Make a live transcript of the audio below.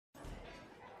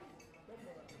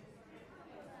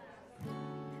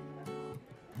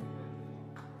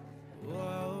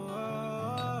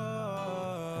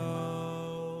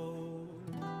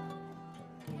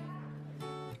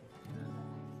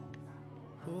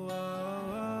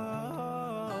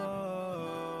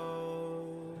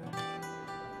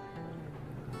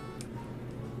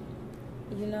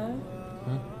You know,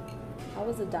 Hmm? I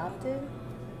was adopted,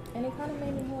 and it kind of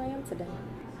made me who I am today.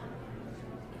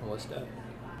 What's that?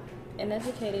 An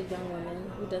educated young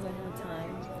woman who doesn't have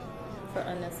time for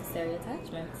unnecessary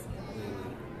attachments.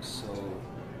 So,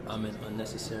 I'm an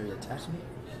unnecessary attachment?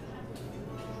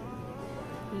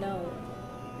 No,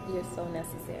 you're so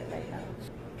necessary right now.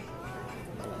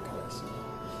 Okay, let's see.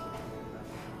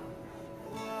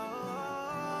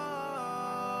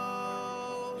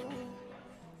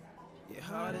 Your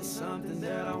heart is something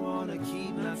that I wanna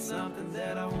keep, not something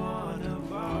that I wanna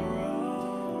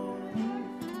borrow.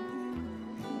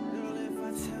 Girl, if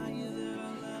I tell you that I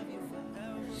love you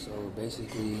forever. So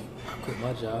basically, I quit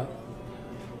my job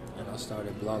and I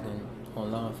started blogging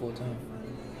online full time.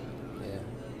 Yeah.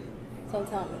 So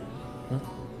tell me,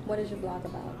 what is your blog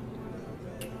about?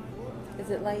 Is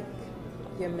it like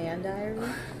your man diary?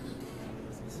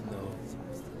 No.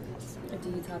 Or do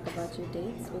you talk about your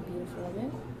dates with beautiful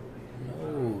women?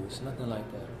 No, it's nothing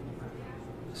like that.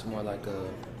 It's more like a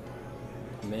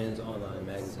men's online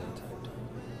magazine type thing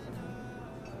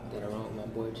that I wrote with my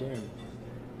boy Jeremy.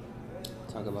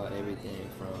 Talk about everything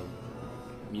from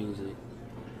music,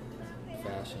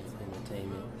 fashion,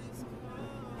 entertainment,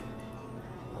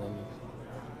 women,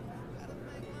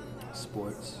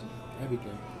 sports,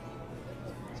 everything.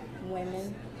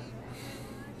 Women?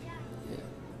 Yeah.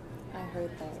 I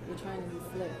heard that. You're trying to be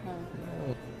slick, huh?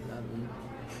 No, not me.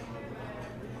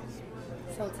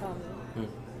 So tell me,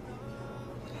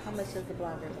 how much does the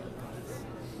blogger make?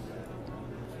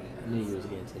 I knew you was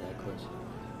getting to that question.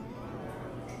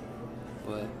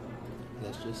 But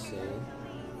let's just say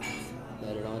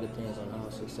that it all depends on how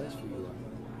successful you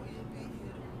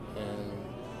are. And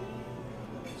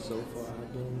so far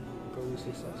I've been pretty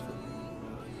successful.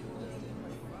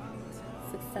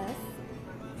 Success?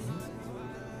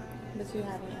 But you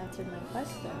haven't answered my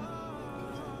question.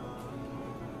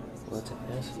 Well, to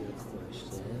answer your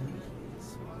question,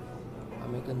 I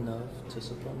make enough to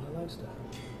support my lifestyle.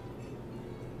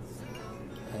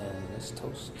 And let's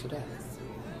toast to that.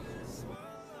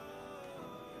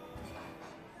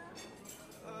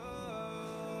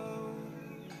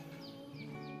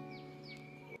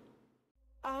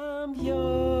 I'm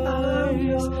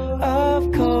yours,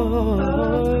 of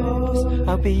course.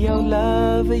 I'll be your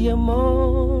lover, your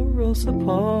moral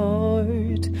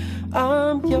support.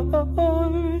 I'm yours,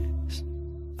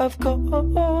 of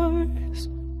course.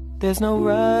 There's no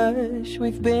rush,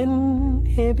 we've been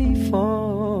here before.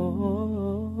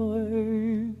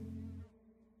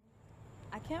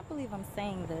 I can't believe I'm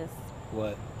saying this.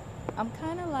 What? I'm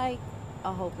kind of like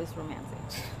a hopeless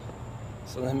romantic.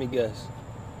 So let me guess.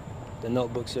 The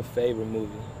Notebook's your favorite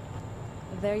movie.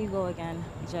 There you go again,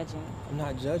 judging. I'm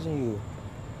not judging you.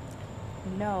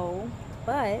 No,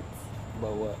 but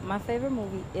But what? my favorite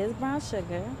movie is Brown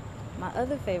Sugar. My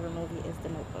other favorite movie is The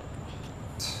Notebook.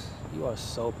 You are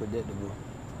so predictable.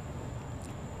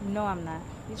 No, I'm not.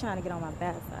 You're trying to get on my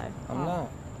bad side. I'm not.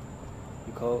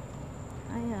 You cold?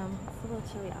 I am. It's a little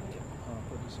chilly out here.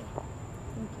 Put this on.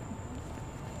 Thank you.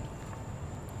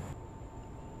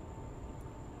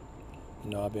 You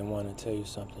know, I've been wanting to tell you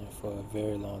something for a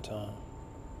very long time.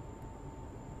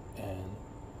 And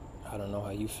I don't know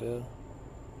how you feel,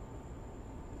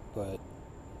 but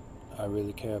I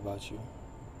really care about you.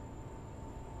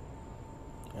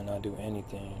 And I'll do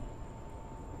anything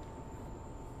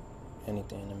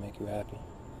to make you happy.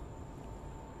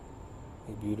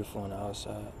 You're beautiful on the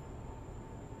outside,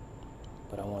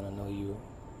 but I want to know you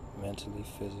mentally,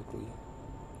 physically,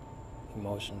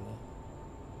 emotionally.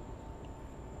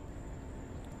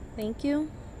 Thank you,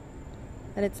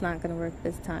 but it's not going to work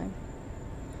this time.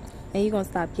 And you're going to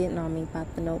stop getting on me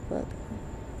about The Notebook.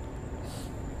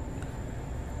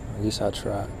 At least I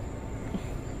tried.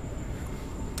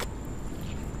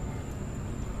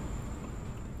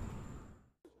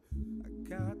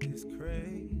 I got this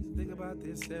craze, think about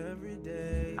this every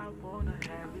day. I wanna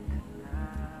have it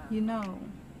tonight. You know,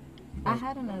 I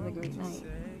had another great night.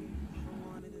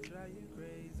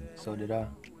 So did I.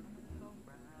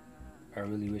 I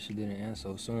really wish you didn't end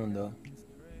so soon, though.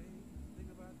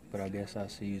 But I guess I'll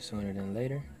see you sooner than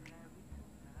later.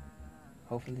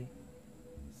 Hopefully.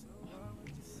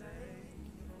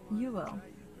 You will.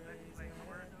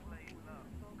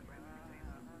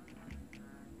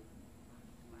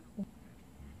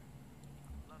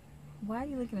 Why are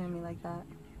you looking at me like that?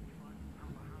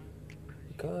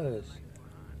 Because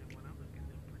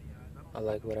I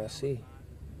like what I see.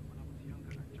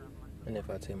 And if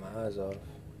I take my eyes off,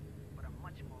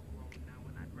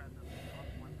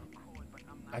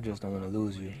 I just don't want to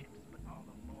lose you.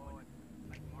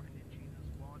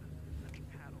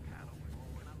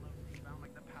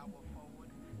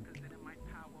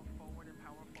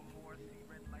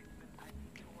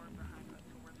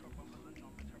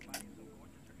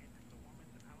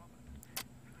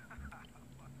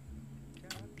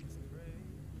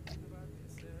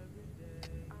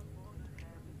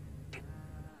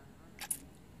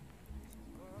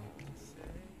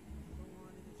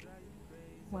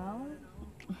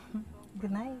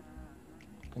 Good night.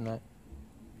 Good night.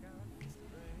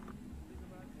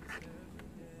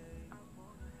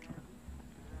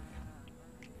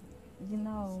 You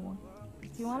know, do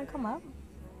you want to come up?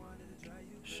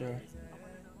 Sure.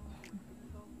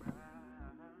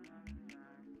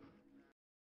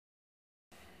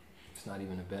 It's not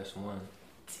even the best one.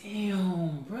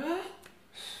 Damn, bruh.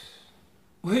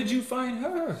 Where'd you find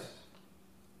her?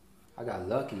 I got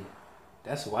lucky.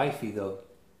 That's wifey though.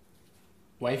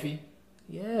 Wifey?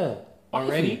 Yeah.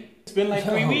 Already? It's been like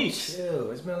 3 Yo, weeks.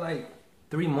 Chill. It's been like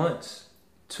 3 months,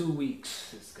 2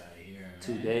 weeks, This guy here, man.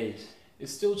 2 days.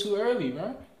 It's still too early,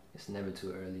 bro. It's never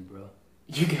too early, bro.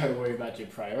 You gotta worry about your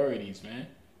priorities, man.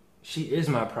 She is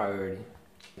my priority.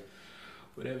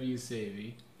 Whatever you say,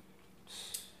 V.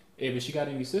 Hey, but she got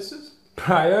any sisters?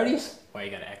 Priorities? Why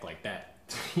you gotta act like that?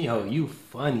 Yo, you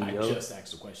funny, I yo. just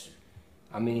asked a question.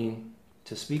 I mean,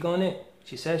 to speak on it,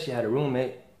 she said she had a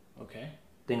roommate. Okay.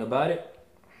 Thing about it,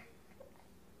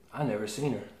 I never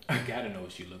seen her. I gotta know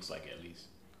what she looks like at least.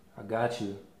 I got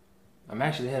you. I'm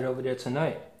actually headed over there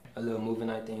tonight. A little movie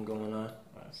night thing going on.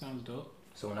 That sounds dope.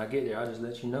 So when I get there, I'll just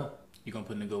let you know. You gonna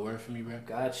put in a good word for me, bro?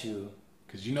 Got you.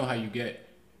 Cause you know how you get.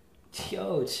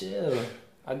 Yo, chill.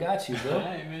 I got you, bro.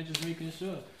 Alright, man, just making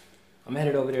sure. I'm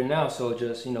headed over there now, so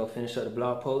just, finish up the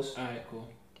blog post. Alright, cool.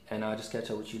 And I'll just catch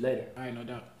up with you later. Alright, no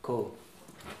doubt. Cool.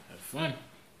 Have fun.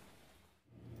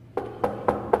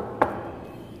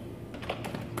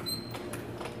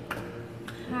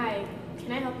 Hi,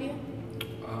 can I help you?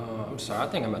 I'm sorry, I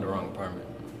think I'm at the wrong apartment.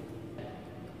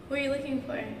 Who are you looking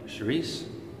for? Sharice?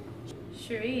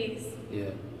 Cherise.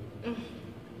 Yeah.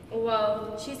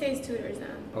 Well, she stays 2 doors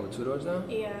down. Oh, 2 doors down?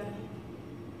 Yeah.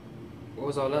 What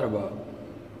was all that about?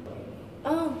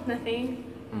 Oh, nothing.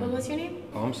 Well, what's your name?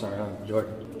 Oh, I'm sorry, I'm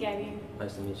Jordan. Gabby.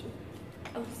 Nice to meet you.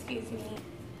 Oh, excuse me.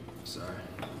 Sorry.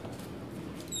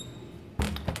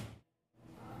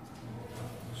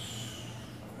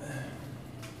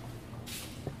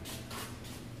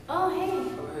 Oh, hey.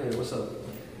 Oh, hey, what's up?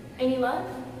 Any luck?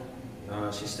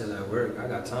 She's still at work. I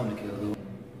got time to kill, though.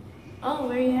 Oh,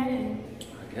 where are you headed?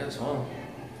 I guess home.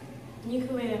 You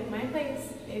could wait at my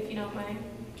place if you don't mind.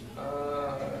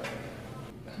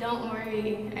 Don't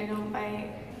worry, I don't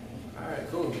bite. Alright,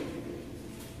 cool.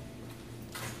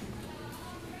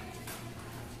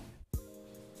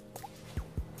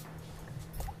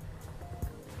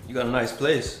 You got a nice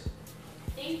place.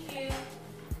 Thank you.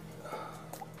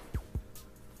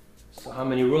 So how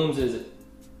many rooms is it?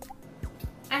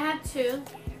 I have 2.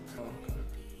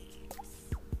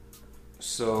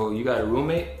 So you got a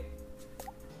roommate?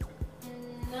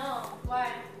 No,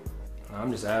 why?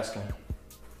 I'm just asking.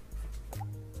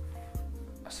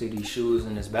 I see these shoes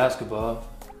and this basketball.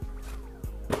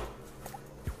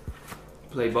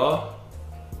 Play ball?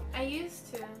 I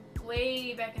used to,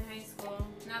 way back in high school.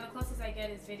 Now the closest I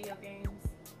get is video games.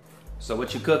 So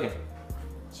what you cooking?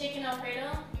 Chicken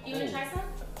Alfredo? You wanna try some?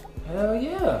 Hell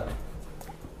yeah.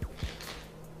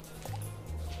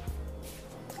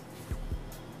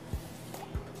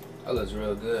 That looks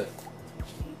real good.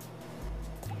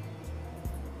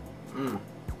 Mmm.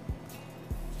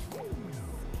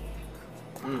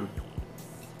 Mmm.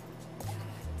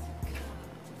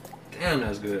 Damn,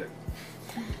 that's good.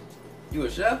 You a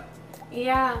chef?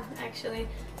 Yeah, actually.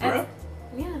 Bruh?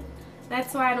 Yeah.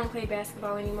 That's why I don't play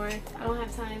basketball anymore. I don't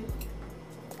have time.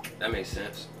 That makes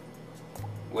sense.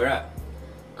 Where at?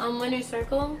 Winner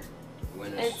Circle.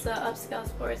 Winners. It's a upscale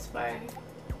sports bar.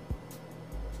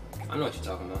 I know what you're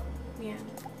talking about. Yeah.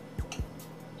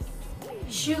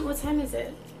 Shoot, what time is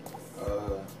it?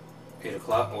 8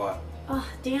 o'clock. What? Oh,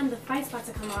 damn, the fight's about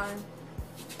to come on.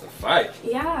 The fight?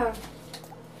 Yeah.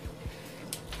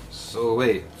 So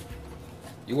wait,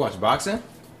 you watch boxing?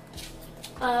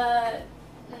 No,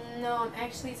 I'm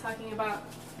actually talking about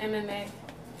MMA.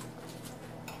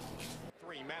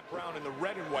 Matt Brown in the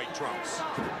red and white trunks.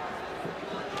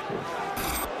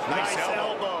 Nice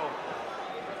elbow.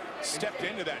 Stepped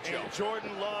into that, Joe. And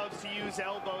Jordan loves to use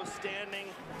elbows standing.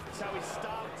 That's how he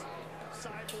stopped.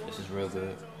 This is real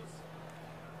good.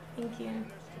 Thank you.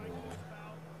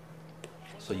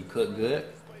 So you cook good?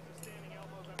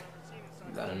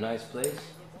 You got a nice place?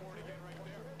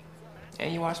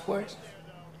 And you watch sports?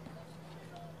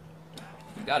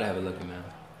 You gotta have a looking man.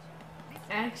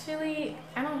 Actually,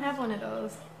 I don't have one of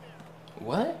those.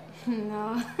 What?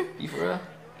 No. You for real?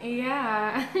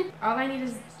 Yeah. All I need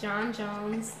is John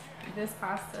Jones, this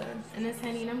pasta, and this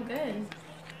honey, and I'm good.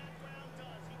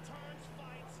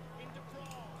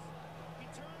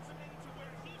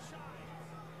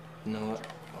 You know what?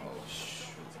 Oh,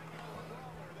 shoot.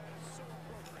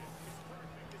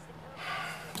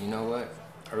 You know what?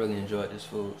 I really enjoyed this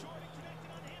food,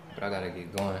 but I gotta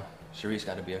get going. Sharice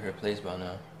got to be at her place by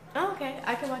now. Oh, okay.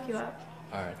 I can walk you up.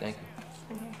 All right, thank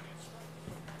you. Okay.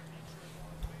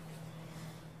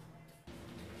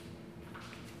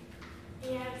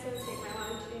 Yeah, I'm just gonna take my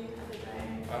laundry out the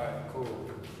dryer. All right, cool.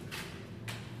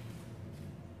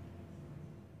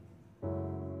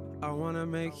 I wanna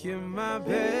make you my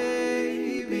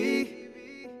baby.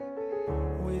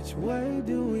 Which way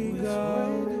do we go?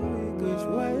 Which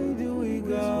way do we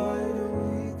go?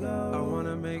 I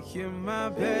wanna make you my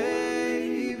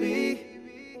baby.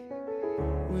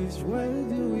 Which way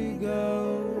do we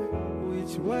go?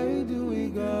 Which way do we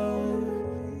go?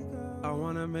 I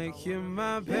wanna make you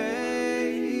my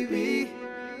baby.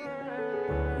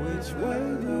 Which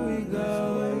way do we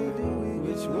go?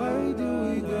 Which way do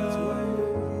we go?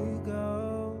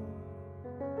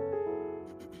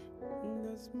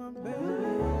 That's my baby.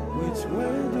 Which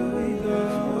way do we go?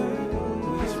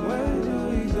 Which way do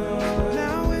we go?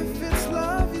 Now if it's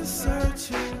love you're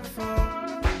searching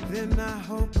for, then I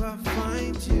hope I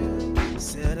find you.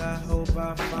 Said I hope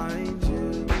I find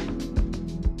you.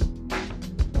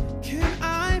 Can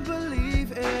I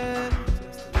believe in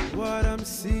what I'm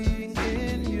seeing?